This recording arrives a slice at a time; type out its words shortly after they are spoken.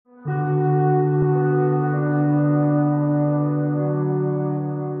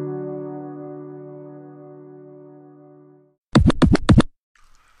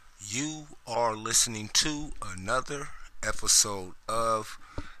listening to another episode of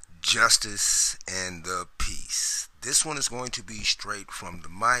Justice and the Peace. This one is going to be straight from the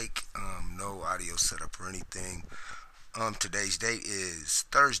mic, no audio setup or anything. Today's date is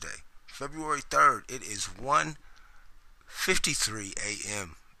Thursday, February 3rd. It is 1:53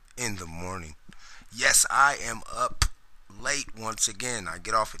 a.m. in the morning. Yes, I am up late once again. I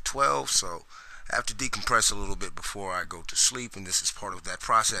get off at 12, so I have to decompress a little bit before I go to sleep, and this is part of that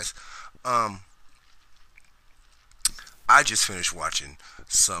process. I just finished watching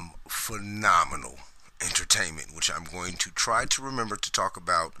some phenomenal entertainment, which I'm going to try to remember to talk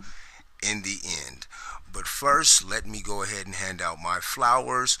about in the end. But first, let me go ahead and hand out my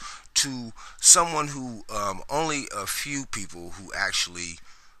flowers to someone who only a few people who actually,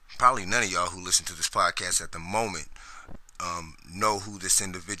 probably none of y'all who listen to this podcast at the moment, know who this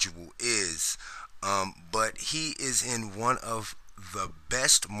individual is. But he is in one of the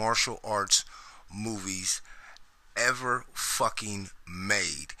best martial arts movies ever fucking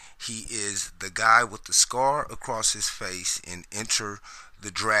made. He is the guy with the scar across his face in Enter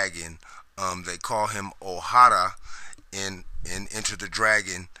the Dragon. They call him Ohara in Enter the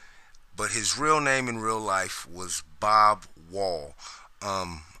Dragon, but his real name in real life was Bob Wall.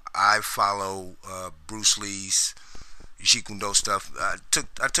 I follow Bruce Lee's Jeet Kune Do stuff. I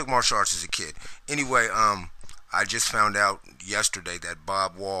took martial arts as a kid. Anyway, I just found out yesterday that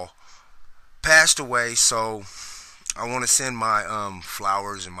Bob Wall passed away, so I want to send my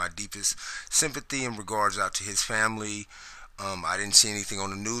flowers and my deepest sympathy and regards out to his family. I didn't see anything on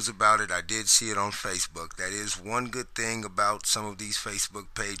the news about it. I did see it on Facebook. That is one good thing about some of these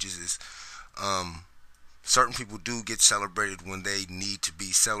Facebook pages is certain people do get celebrated when they need to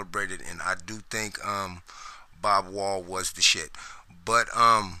be celebrated, and I do think Bob Wall was the shit. But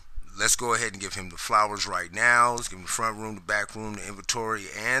let's go ahead and give him the flowers right now. Let's give him the front room, the back room, the inventory,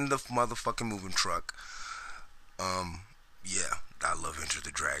 and the motherfucking moving truck. Yeah, I love Enter the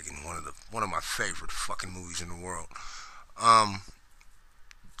Dragon. One of my favorite fucking movies in the world.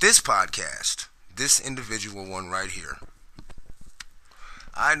 This podcast, this individual one right here,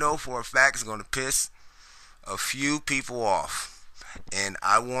 I know for a fact is going to piss a few people off, and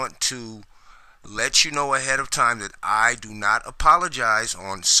I want to let you know ahead of time that I do not apologize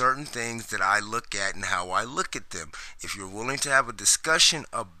on certain things that I look at and how I look at them. If you're willing to have a discussion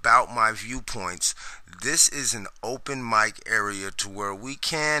about my viewpoints, this is an open mic area to where we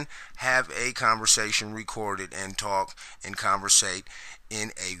can have a conversation recorded and talk and conversate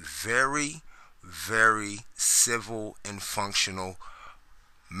in a very, very civil and functional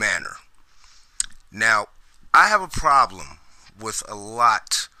manner. Now, I have a problem with a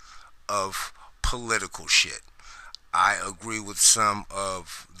lot of political shit. I agree with some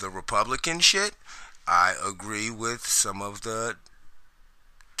of the Republican shit. I agree with some of the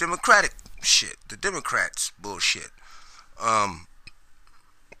Democratic shit. The Democrats bullshit.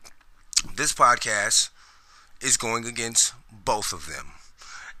 This podcast is going against both of them.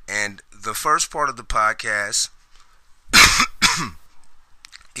 And the first part of the podcast,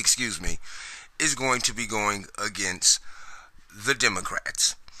 excuse me, is going to be going against the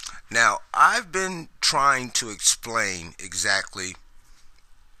Democrats. Now, I've been trying to explain exactly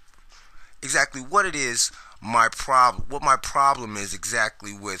what it is what my problem is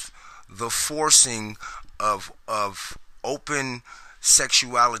exactly with the forcing of open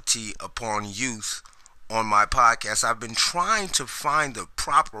sexuality upon youth on my podcast. I've been trying to find the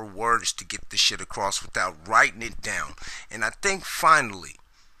proper words to get this shit across without writing it down. And I think finally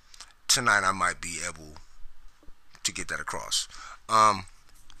tonight I might be able to get that across.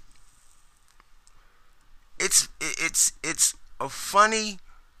 It's a funny,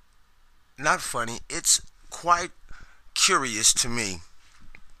 not funny, it's quite curious to me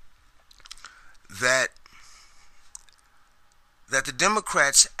that the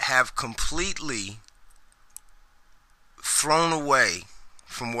Democrats have completely thrown away,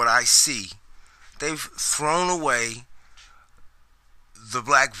 from what I see, they've thrown away the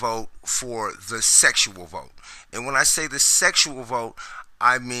black vote for the sexual vote. And when I say the sexual vote,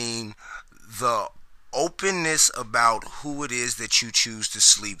 I mean the openness about who it is that you choose to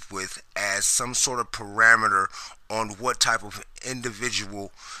sleep with as some sort of parameter on what type of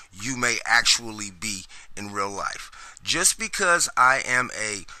individual you may actually be in real life. Just because I am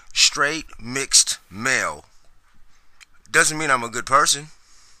a straight mixed male doesn't mean I'm a good person.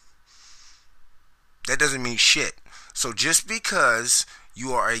 That doesn't mean shit. So just because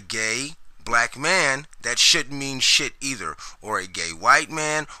you are a gay black man, that shouldn't mean shit either. Or a gay white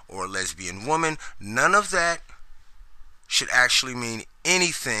man, or a lesbian woman. None of that should actually mean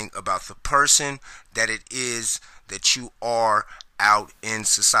anything about the person that it is that you are out in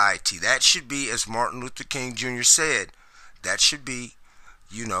society. That should be, as Martin Luther King Jr. said, that should be,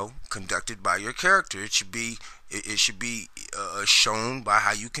 conducted by your character. It should be shown by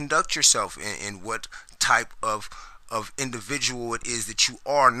how you conduct yourself and what type of individual it is that you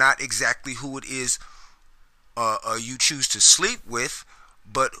are, not exactly who it is you choose to sleep with,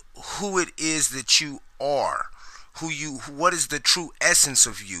 but who it is that you are, what is the true essence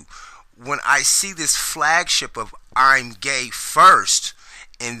of you. When I see this flagship of I'm gay first,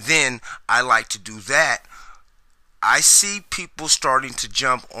 and then I like to do that, I see people starting to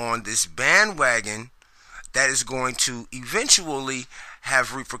jump on this bandwagon that is going to eventually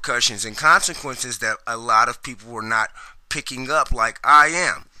have repercussions and consequences that a lot of people were not picking up like I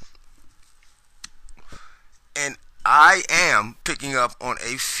am. And I am picking up on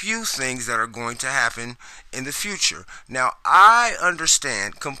a few things that are going to happen in the future. Now, I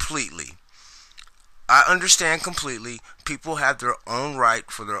understand completely. People have their own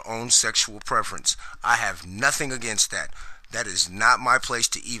right for their own sexual preference. I have nothing against that. That is not my place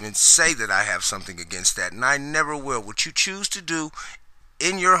to even say that I have something against that, and I never will. What you choose to do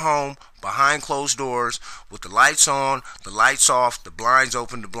in your home, behind closed doors, with the lights on, the lights off, the blinds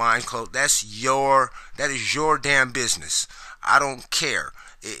open, the blinds closed, that is your damn business. I don't care.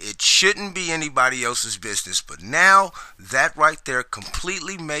 It shouldn't be anybody else's business. But now that right there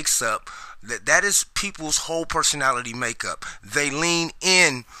completely makes up, that is people's whole personality makeup. They lean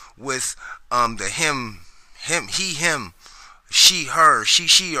in with the him, he, him, she, her,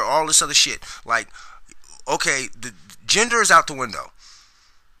 she, or all this other shit. Like, okay, the gender is out the window,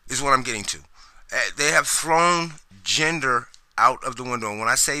 is what I'm getting to. They have thrown gender out of the window. And when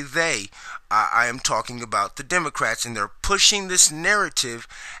I say they, I am talking about the Democrats, and they're pushing this narrative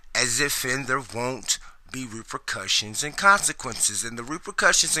as if there won't be repercussions and consequences. And the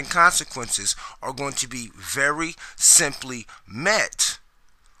repercussions and consequences are going to be very simply met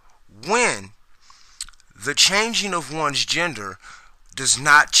when the changing of one's gender does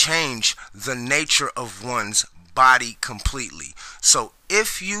not change the nature of one's body completely. So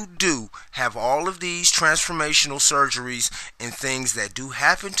if you do have all of these transformational surgeries and things that do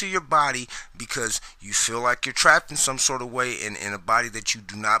happen to your body because you feel like you're trapped in some sort of way in a body that you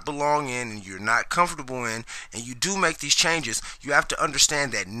do not belong in and you're not comfortable in, and you do make these changes, you have to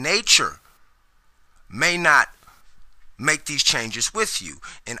understand that nature may not make these changes with you.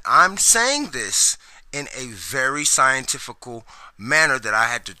 And I'm saying this in a very scientifical manner that I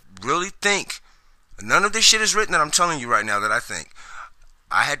had to really think. None of this shit is written that I'm telling you right now that I think.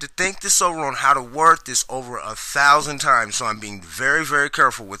 I had to think this over on how to word this over 1,000 times, so I'm being very, very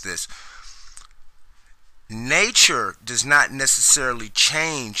careful with this. Nature does not necessarily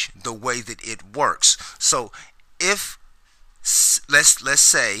change the way that it works. So if, let's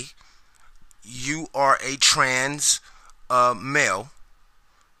say, you are a trans male,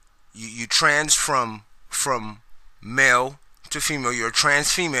 you trans from male to female, you're a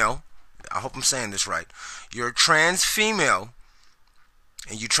trans female, I hope I'm saying this right. You're a trans female,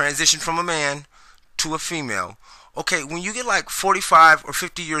 and you transition from a man to a female. Okay, when you get like 45 or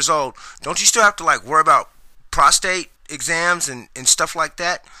 50 years old, don't you still have to like worry about prostate exams and stuff like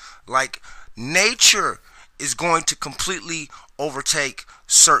that? Like, nature is going to completely overtake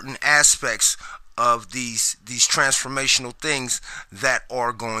certain aspects of these transformational things that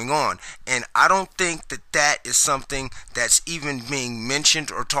are going on. And I don't think that is something that's even being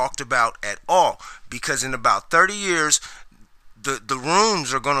mentioned or talked about at all, because in about 30 years the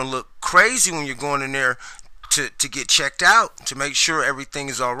rooms are going to look crazy when you're going in there to get checked out, to make sure everything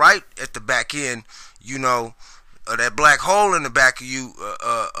is all right at the back end, that black hole in the back of you,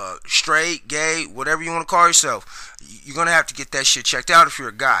 straight, gay, whatever you want to call yourself. You're going to have to get that shit checked out if you're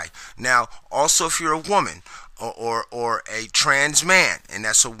a guy. Now, also if you're a woman or a trans man, and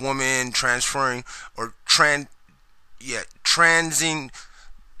that's a woman transferring or transitioning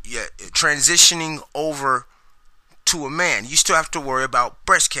over to a man, you still have to worry about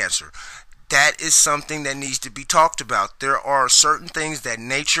breast cancer. That is something that needs to be talked about. There are certain things that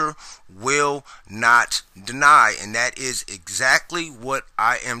nature will not deny, and that is exactly what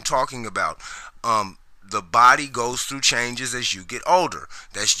I am talking about. The body goes through changes as you get older.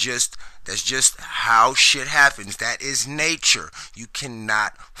 That's just how shit happens. That is nature. You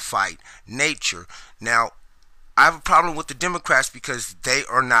cannot fight nature. Now, I have a problem with the Democrats because they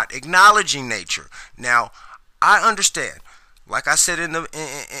are not acknowledging nature. Now, I understand. Like I said in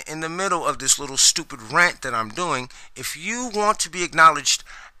the middle of this little stupid rant that I'm doing, if you want to be acknowledged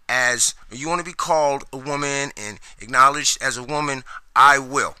or you want to be called a woman and acknowledged as a woman, I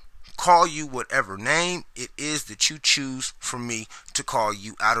will. call you whatever name it is that you choose for me to call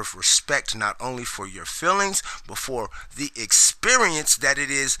you, out of respect not only for your feelings but for the experience that it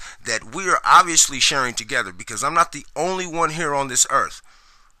is that we are obviously sharing together, because I'm not the only one here on this earth.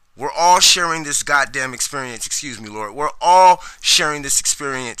 We're all sharing this goddamn experience. Excuse me, Lord. We're all sharing this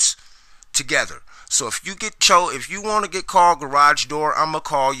experience together. So if you want to get called Garage Door, I'm going to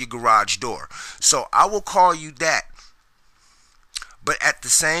call you Garage Door. So I will call you that. But at the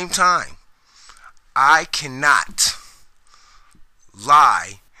same time, I cannot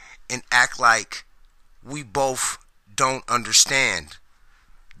lie and act like we both don't understand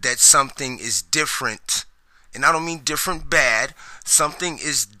that something is different. And I don't mean different bad. Something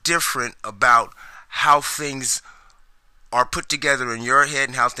is different about how things are put together in your head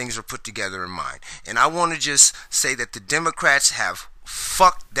and how things are put together in mine. And I want to just say that the Democrats have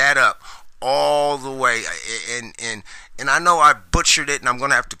fucked that up all the way. And I know I butchered it, and I'm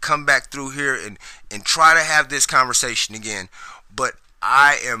going to have to come back through here and try to have this conversation again. But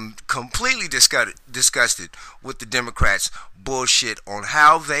I am completely disgusted with the Democrats' bullshit on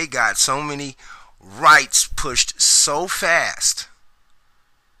how they got so many rights pushed so fast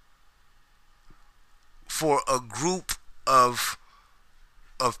for a group of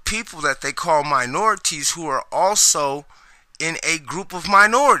people that they call minorities, who are also in a group of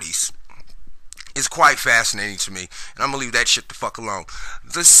minorities. It's quite fascinating to me, and I'm gonna leave that shit the fuck alone.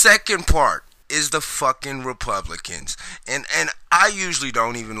 The second part is the fucking Republicans, and I usually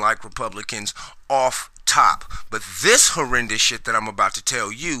don't even like Republicans off top, but this horrendous shit that I'm about to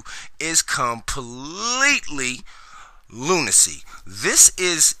tell you is completely lunacy. This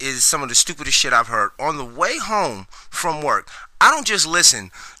is some of the stupidest shit I've heard. On the way home from work, I don't just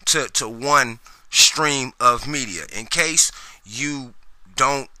listen to one stream of media. In case you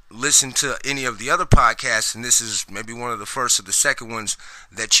don't listen to any of the other podcasts, and this is maybe one of the first or the second ones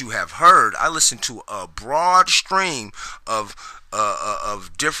that you have heard, I listen to a broad stream of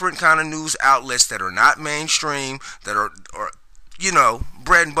different kind of news outlets that are not mainstream, that are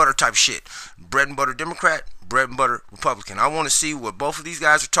bread and butter type shit. Bread and butter Democrat, bread and butter Republican. I want to see what both of these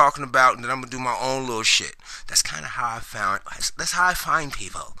guys are talking about, and then I'm gonna do my own little shit. That's kind of how that's how I find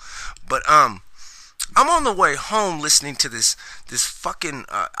people. But I'm on the way home listening to this fucking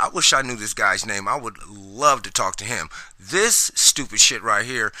I wish I knew this guy's name. I would love to talk to him. This stupid shit right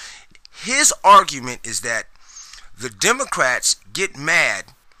here. His argument is that the Democrats get mad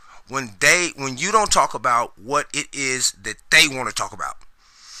when you don't talk about what it is that they want to talk about.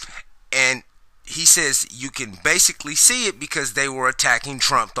 And he says you can basically see it because they were attacking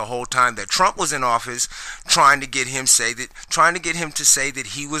Trump the whole time that Trump was in office, trying to get him to say that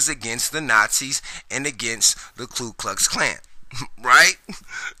he was against the Nazis and against the Ku Klux Klan, right?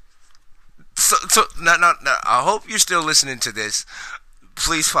 So now, I hope you're still listening to this.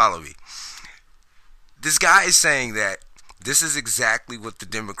 Please follow me. This guy is saying that this is exactly what the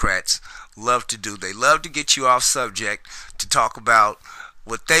Democrats love to do. They love to get you off subject to talk about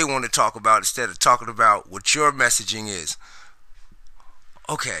what they want to talk about instead of talking about what your messaging is.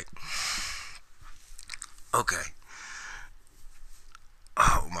 Okay.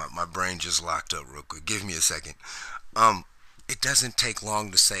 Oh, my brain just locked up real quick. Give me a second. It doesn't take long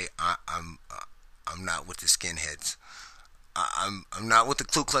to say I'm not with the skinheads. I'm not with the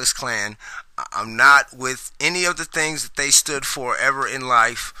Ku Klux Klan. I'm not with any of the things that they stood for ever in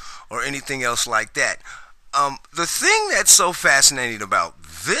life or anything else like that. The thing that's so fascinating about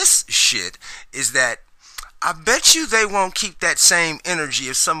this shit is that I bet you they won't keep that same energy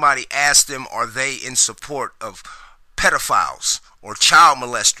if somebody asks them, are they in support of pedophiles or child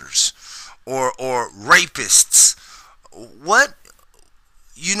molesters or rapists? What?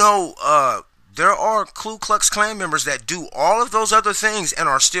 There are Ku Klux Klan members that do all of those other things and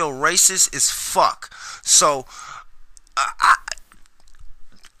are still racist as fuck. So,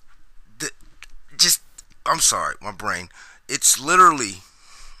 I'm sorry, my brain. It's literally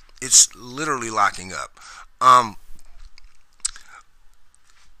locking up.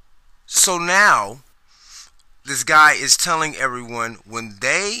 So now, this guy is telling everyone, when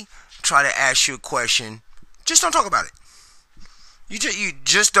they try to ask you a question, just don't talk about it. You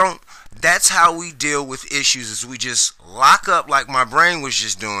just don't. That's how we deal with issues, is we just lock up like my brain was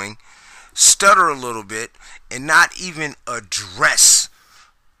just doing, stutter a little bit, and not even address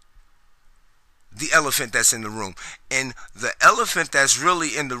the elephant that's in the room. And the elephant that's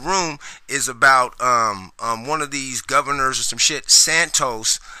really in the room is about one of these governors or some shit,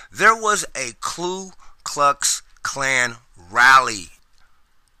 Santos. There was a Ku Klux Klan rally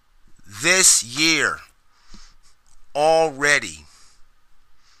this year already.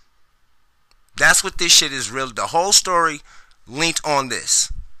 That's what this shit is really. The whole story linked on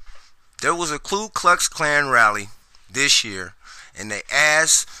this. There was a Ku Klux Klan rally this year, and they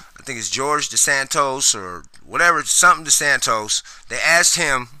asked, I think it's George DeSantos or whatever, something DeSantos. They asked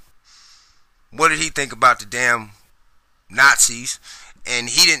him, what did he think about the damn Nazis? And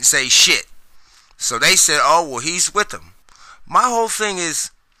he didn't say shit. So they said, oh, well, he's with them. My whole thing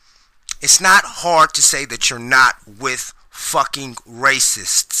is, it's not hard to say that you're not with fucking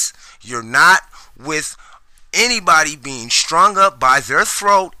racists. You're not with anybody being strung up by their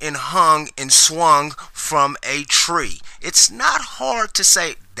throat and hung and swung from a tree. It's not hard to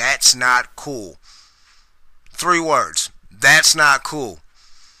say, that's not cool. 3 words. That's not cool.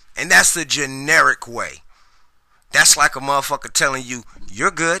 And that's the generic way. That's like a motherfucker telling you, you're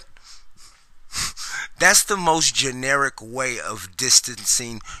good. That's the most generic way of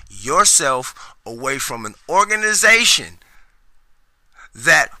distancing yourself away from an organization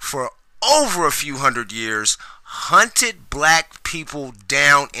that for over a few hundred years hunted black people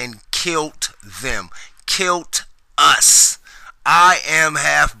down and killed them. Killed us. I am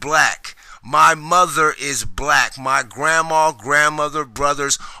half black. My mother is black. My grandma, grandmother,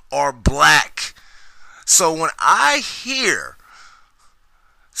 brothers are black. So when I hear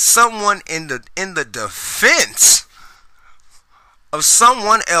someone in the defense of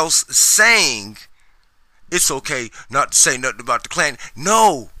someone else saying it's okay not to say nothing about the Klan,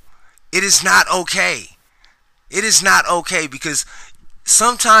 no, it is not okay. It is not okay, because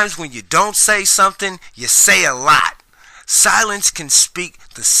sometimes when you don't say something, you say a lot. Silence can speak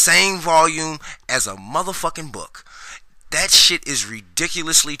the same volume as a motherfucking book. That shit is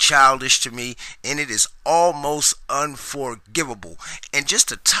ridiculously childish to me, and it is almost unforgivable. And just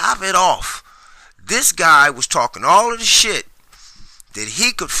to top it off, this guy was talking all of the shit that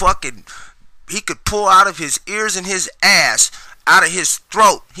he could pull out of his ears and his ass, out of his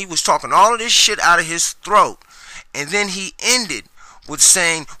throat. He was talking all of this shit out of his throat. And then he ended with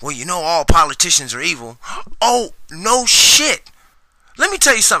saying, well, you know, all politicians are evil. Oh, no shit. Let me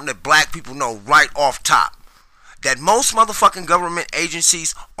tell you something that black people know right off top. That most motherfucking government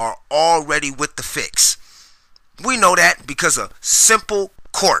agencies are already with the fix. We know that because of simple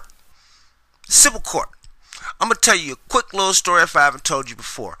court. Simple court. I'm going to tell you a quick little story if I haven't told you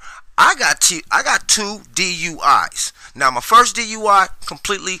before. I got 2 DUIs. Now, my first DUI,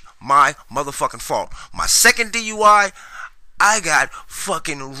 completely my motherfucking fault. My second DUI, I got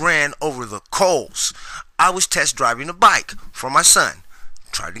fucking ran over the coals. I was test driving a bike for my son.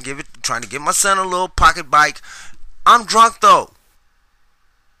 Trying to give my son a little pocket bike. I'm drunk though.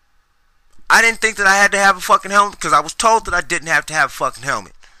 I didn't think that I had to have a fucking helmet because I was told that I didn't have to have a fucking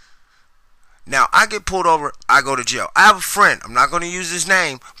helmet. Now, I get pulled over, I go to jail. I have a friend, I'm not going to use his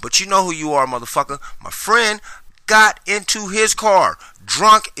name, but you know who you are, motherfucker. My friend got into his car,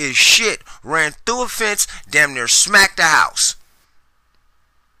 drunk as shit, ran through a fence, damn near smacked the house.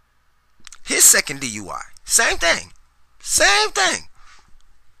 His second DUI, same thing.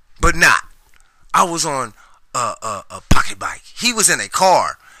 But not. I was on a pocket bike. He was in a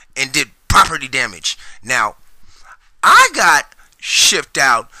car and did property damage. Now, I got shipped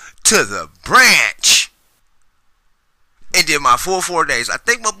out to the branch and did my full 4 days. I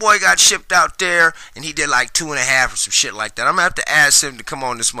think my boy got shipped out there and he did like 2.5 or some shit like that. I'm gonna have to ask him to come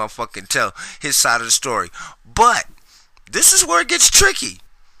on this motherfucker and tell his side of the story. But this is where it gets tricky.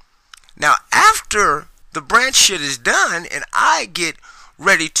 Now, after the branch shit is done and I get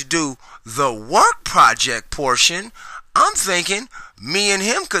ready to do the work project portion, I'm thinking me and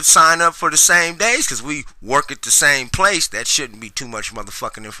him could sign up for the same days because we work at the same place. That shouldn't be too much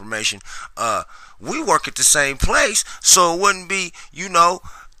motherfucking information. We work at the same place, so it wouldn't be, you know,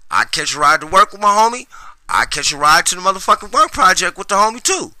 I catch a ride to work with my homie, I catch a ride to the motherfucking work project with the homie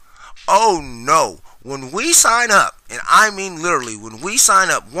too. Oh no, when we sign up, and I mean literally, when we sign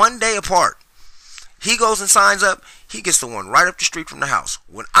up 1 day apart, he goes and signs up, he gets the one right up the street from the house.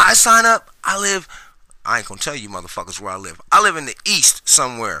 When I sign up, I ain't gonna tell you motherfuckers where I live. I live in the east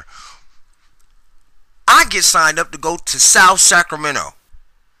somewhere. I get signed up to go to South Sacramento,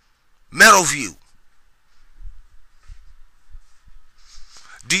 Meadowview.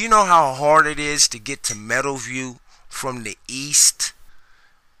 Do you know how hard it is to get to Meadowview from the east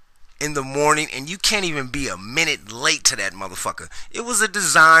in the morning? And you can't even be a minute late to that motherfucker. It was a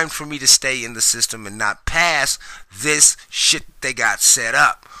design for me to stay in the system and not pass this shit they got set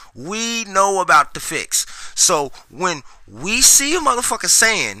up. We know about the fix. So when we see a motherfucker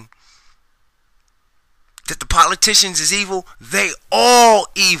saying that the politicians is evil, they all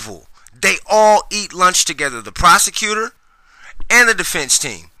evil. They all eat lunch together. The prosecutor and the defense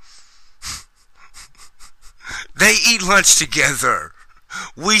team. They eat lunch together.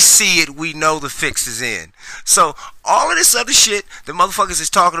 We see it. We know the fix is in. So all of this other shit the motherfuckers is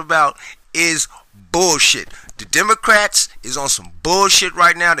talking about is bullshit. The Democrats is on some bullshit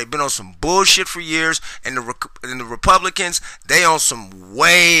right now. They've been on some bullshit for years, and the Republicans, they on some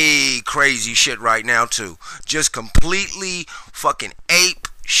way crazy shit right now too. Just completely fucking ape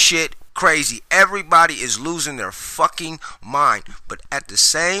shit crazy. Everybody is losing their fucking mind. But at the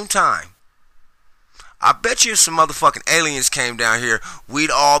same time, I bet you if some motherfucking aliens came down here,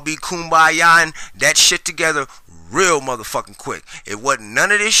 we'd all be kumbayaing that shit together real motherfucking quick. It wasn't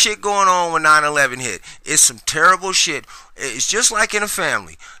none of this shit going on when 9/11 hit. It's some terrible shit. It's just like in a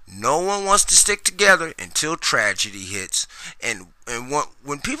family. No one wants to stick together until tragedy hits. And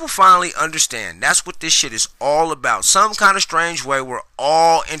when people finally understand, that's what this shit is all about. Some kind of strange way, we're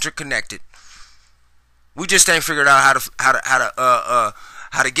all interconnected. We just ain't figured out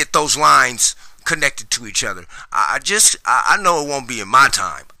how to get those lines connected to each other. I know it won't be in my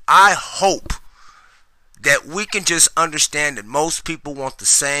time. I hope that we can just understand that most people want the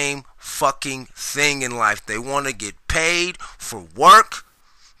same fucking thing in life. They want to get paid for work.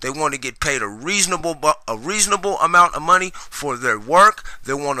 They want to get paid a reasonable amount of money for their work.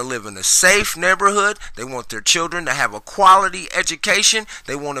 They want to live in a safe neighborhood. They want their children to have a quality education.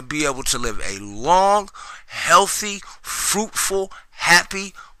 They want to be able to live a long, healthy, fruitful,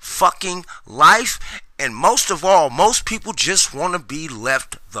 happy fucking life. And most of all, most people just want to be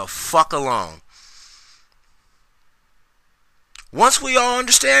left the fuck alone. Once we all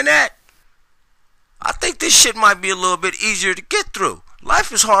understand that, I think this shit might be a little bit easier to get through.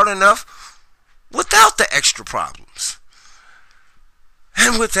 Life is hard enough without the extra problems.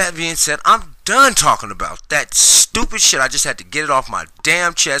 And with that being said, I'm done talking about that stupid shit. I just had to get it off my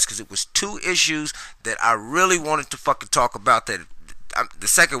damn chest because it was two issues that I really wanted to fucking talk about. That the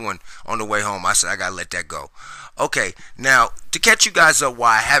second one on the way home, I said I gotta let that go. Okay, now to catch you guys up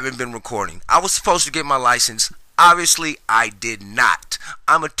why I haven't been recording. I was supposed to get my license. Obviously, I did not.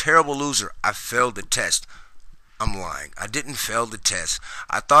 I'm a terrible loser. I failed the test. I'm lying. I didn't fail the test.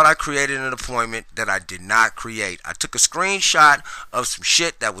 I thought I created an appointment that I did not create. I took a screenshot of some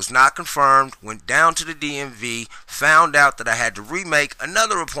shit that was not confirmed, went down to the DMV, found out that I had to remake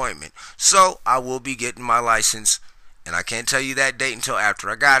another appointment. So, I will be getting my license, and I can't tell you that date until after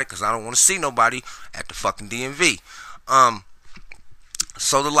I got it, because I don't want to see nobody at the fucking DMV.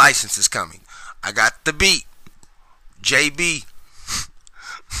 So the license is coming. I got the beat. JB,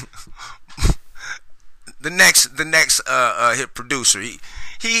 the next hit producer, he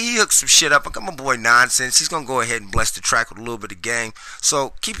hooked some shit up. I got my boy Nonsense. He's gonna go ahead and bless the track with a little bit of game.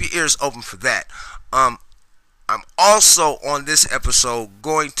 So keep your ears open for that. I'm also on this episode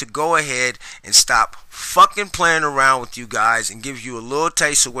going to go ahead and stop fucking playing around with you guys and give you a little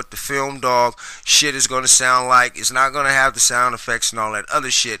taste of what the Film Dog shit is going to sound like. It's not going to have the sound effects and all that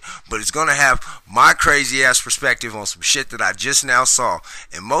other shit, but it's going to have my crazy ass perspective on some shit that I just now saw.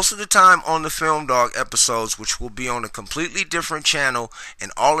 And most of the time on the Film Dog episodes, which will be on a completely different channel,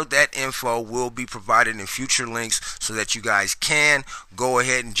 and all of that info will be provided in future links so that you guys can go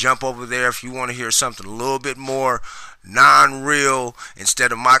ahead and jump over there if you want to hear something a little bit more non-real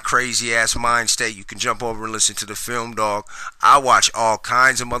instead of my crazy ass mind state. You can jump over and listen to the Film Dog. I watch all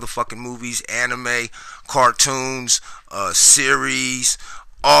kinds of motherfucking movies, anime, cartoons, series.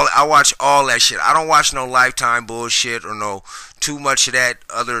 I watch all that shit. I don't watch no Lifetime bullshit or no too much of that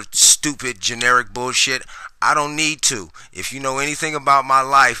other stupid generic bullshit. I don't need to. If you know anything about my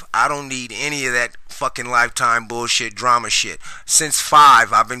life, I don't need any of that fucking Lifetime bullshit, drama shit. Since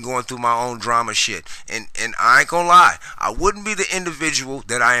 5, I've been going through my own drama shit. And I ain't gonna lie, I wouldn't be the individual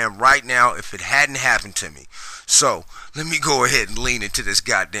that I am right now if it hadn't happened to me. So, let me go ahead and lean into this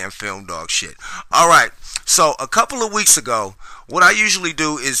goddamn Film Dog shit. Alright, so a couple of weeks ago, what I usually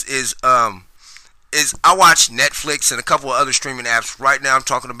do is I watch Netflix and a couple of other streaming apps. Right now I'm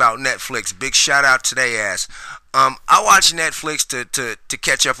talking about Netflix. Big shout out to they ass. I watch Netflix to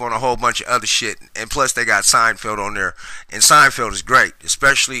catch up on a whole bunch of other shit. And plus they got Seinfeld on there. And Seinfeld is great.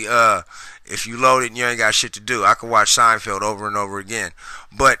 Especially if you load it and you ain't got shit to do. I can watch Seinfeld over and over again.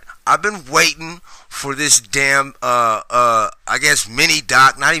 But I've been waiting for this damn I guess mini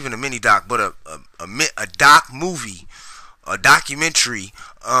doc, not even a mini doc, but a doc movie, a documentary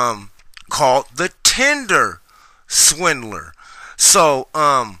called The Tinder Swindler. So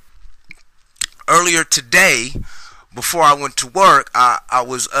earlier today, before I went to work, I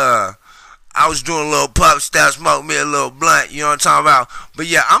was doing a little puff style, smoke me a little blunt, you know what I'm talking about? But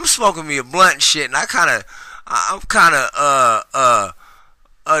yeah, I'm smoking me a blunt and shit, and I'm kinda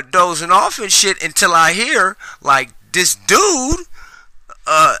dozing off and shit until I hear like this dude,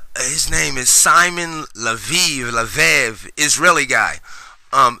 his name is Simon Leviv, Israeli guy.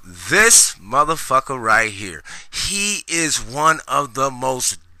 This motherfucker right here, he is one of the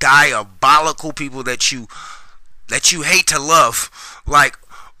most diabolical people that you hate to love. Like,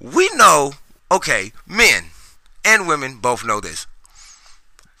 we know, okay, men and women both know this.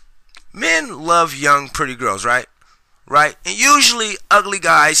 Men love young, pretty girls, right? Right? And usually ugly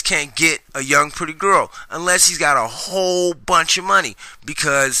guys can't get a young, pretty girl unless he's got a whole bunch of money.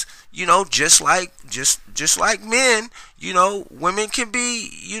 Because, just like men, women can be,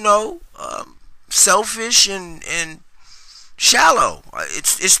 selfish and shallow.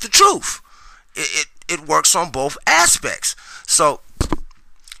 It's the truth. It works on both aspects. So,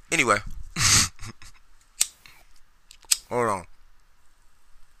 anyway. Hold on.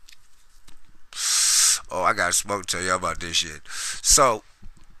 Oh, I got smoke to tell y'all about this shit. So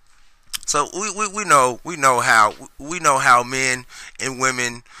we know how men and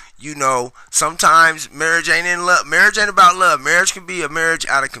women, sometimes marriage ain't in love. Marriage ain't about love. Marriage can be a marriage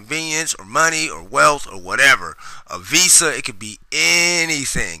out of convenience or money or wealth or whatever. A visa, it could be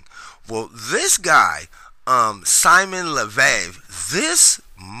anything. Well, this guy, Simon Leviev, this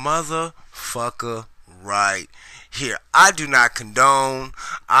motherfucker right here, I do not condone.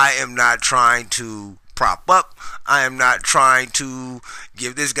 I am not trying to prop up. I am not trying to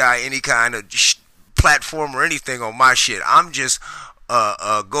give this guy any kind of platform or anything on my shit. I'm just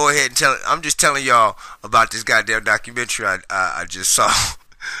go ahead and tell. I'm just telling y'all about this goddamn documentary I just saw.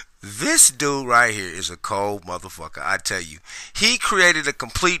 This dude right here is a cold motherfucker. I tell you, he created a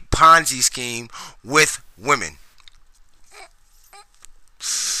complete Ponzi scheme with women.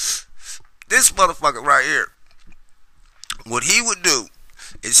 This motherfucker right here, what he would do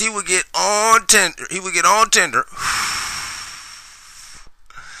is he would get on Tinder.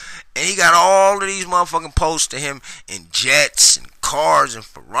 And he got all of these motherfucking posts to him in jets and cars and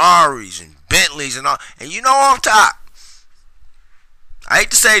Ferraris and Bentleys and all. And on top, I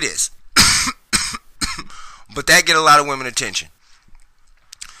hate to say this, but that get a lot of women attention.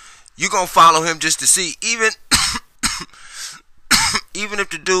 You gonna follow him just to see, even if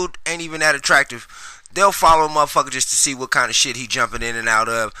the dude ain't even that attractive, they'll follow a motherfucker just to see what kind of shit he jumping in and out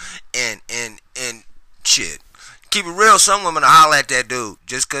of, and shit. Keep it real, some women will holler at that dude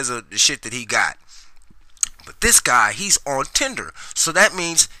just because of the shit that he got. But this guy, he's on Tinder, so that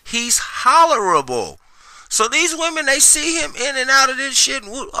means he's hollerable. So these women, they see him in and out of this shit,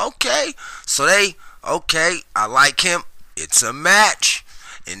 and okay, so I like him, it's a match.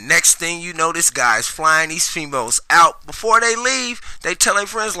 And next thing you know, this guy's flying these females out. Before they leave, they tell their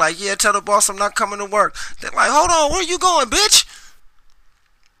friends, like, yeah, tell the boss I'm not coming to work. They're like, hold on, where you going, bitch?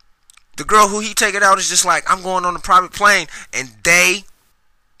 The girl who he taking out is just like, I'm going on a private plane. And these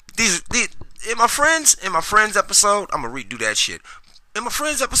in my friends episode, I'm going to redo that shit. In my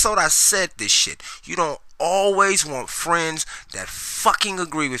friends episode, I said this shit. You don't always want friends that fucking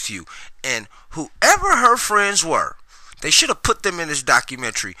agree with you. And whoever her friends were, they should have put them in this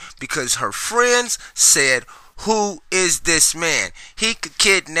documentary, because her friends said, who is this man? He could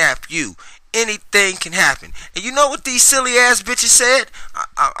kidnap you. Anything can happen. And you know what these silly ass bitches said?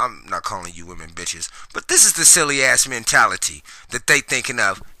 I'm not calling you women bitches, but this is the silly ass mentality that they thinking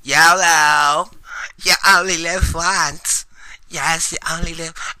of. YOLO, you only live once. Yes, you only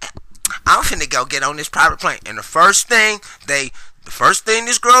live. I'm finna go get on this private plane. And the first thing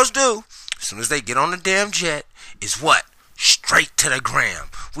these girls do, as soon as they get on the damn jet, is what? Straight to the gram.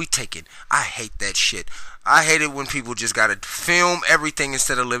 I hate that shit. I hate it when people just gotta film everything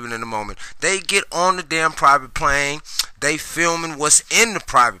instead of living in the moment. They get on the damn private plane, they filming what's in the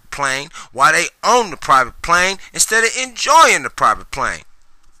private plane while they own the private plane instead of enjoying the private plane.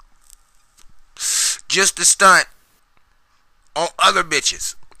 Just a stunt on other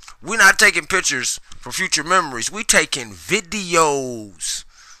bitches. We're not taking pictures for future memories. We taking videos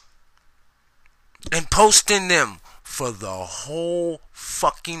and posting them for the whole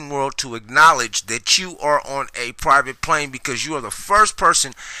fucking world to acknowledge that you are on a private plane, because you are the first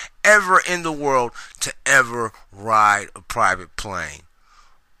person ever in the world to ever ride a private plane.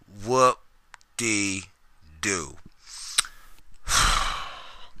 Whoop-dee-doo.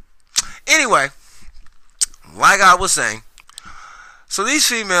 Anyway, like I was saying, so these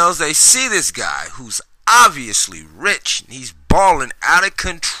females, they see this guy who's obviously rich and he's balling out of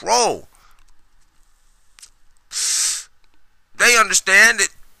control. They understand that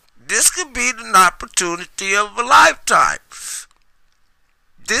this could be an opportunity of a lifetime.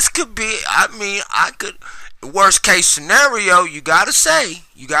 This could be, worst case scenario, you gotta say,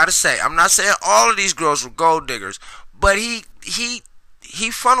 I'm not saying all of these girls were gold diggers, but he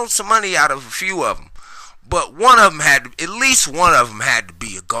funneled some money out of a few of them. But at least one of them had to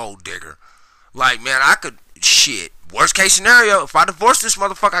be a gold digger. Like, man, worst case scenario, if I divorce this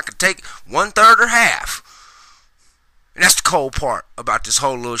motherfucker, I could take 1/3 or half. And that's the cold part about this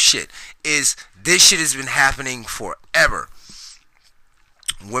whole little shit, is this shit has been happening forever.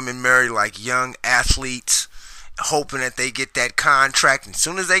 Women marry like young athletes, hoping that they get that contract. And as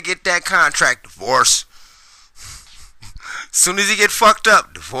soon as they get that contract, divorce. As soon as he get fucked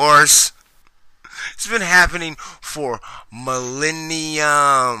up, divorce. It's been happening for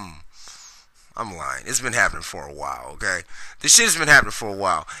millennium. I'm lying. It's been happening for a while, okay? This shit has been happening for a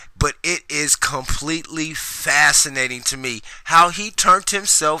while. But it is completely fascinating to me how he turned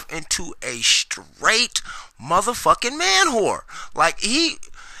himself into a straight motherfucking man whore. Like, he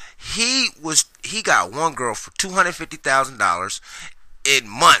got one girl for $250,000 in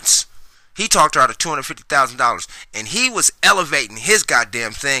months. He talked her out of $250,000, and he was elevating his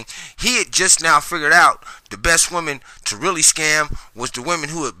goddamn thing. He had just now figured out the best women to really scam was the women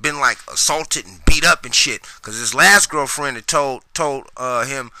who had been like assaulted and beat up and shit. Because his last girlfriend had told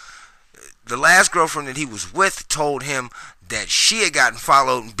him, the last girlfriend that he was with told him that she had gotten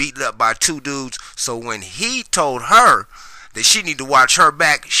followed and beaten up by 2 dudes. So when he told her that she need to watch her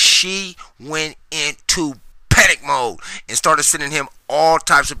back, she went into panic mode and started sending him all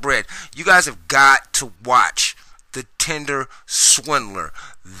types of bread. You guys have got to watch The Tinder Swindler.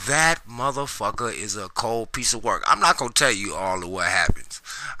 That motherfucker is a cold piece of work. I'm not going to tell you all of what happens.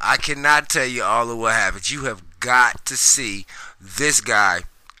 I cannot tell you all of what happens. You have got to see this guy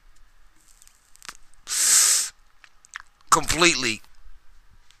completely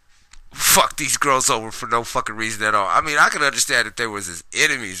fuck these girls over for no fucking reason at all. I mean, I could understand if they was his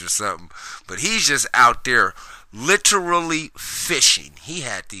enemies or something, but he's just out there literally fishing. He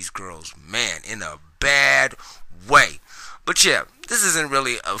had these girls, man, in a bad way. But yeah, this isn't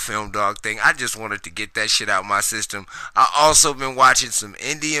really a film dog thing. I just wanted to get that shit out my system. I also been watching some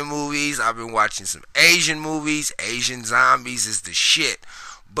Indian movies. I've been watching some Asian movies. Asian zombies is the shit.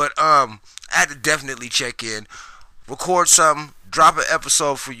 But I had to definitely check in, record something, drop an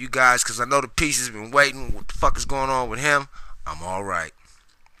episode for you guys, because I know the piece has been waiting. What the fuck is going on with him? I'm alright.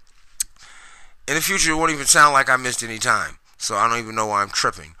 In the future, it won't even sound like I missed any time, so I don't even know why I'm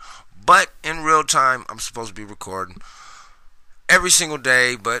tripping. But in real time, I'm supposed to be recording every single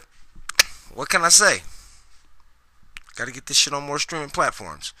day, but what can I say? Gotta get this shit on more streaming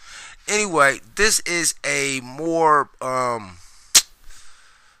platforms. Anyway, this is a more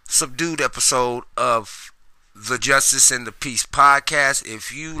subdued episode of the Justice and the Peace podcast.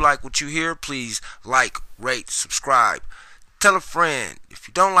 If you like what you hear, please like, rate, subscribe, tell a friend. If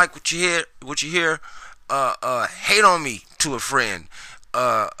you don't like what you hear, hate on me to a friend.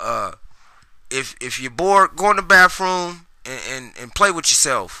 If you're bored, go in the bathroom and play with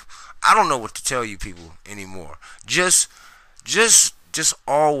yourself. I don't know what to tell you people anymore. Just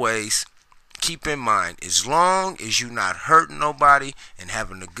always keep in mind, as long as you're not hurting nobody and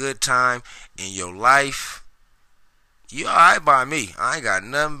having a good time in your life, you alright by me. I ain't got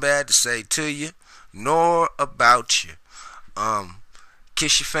nothing bad to say to you, nor about you.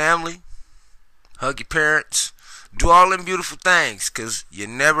 Kiss your family, hug your parents, do all them beautiful things, because you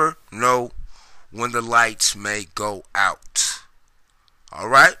never know when the lights may go out.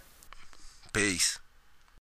 Alright? Peace.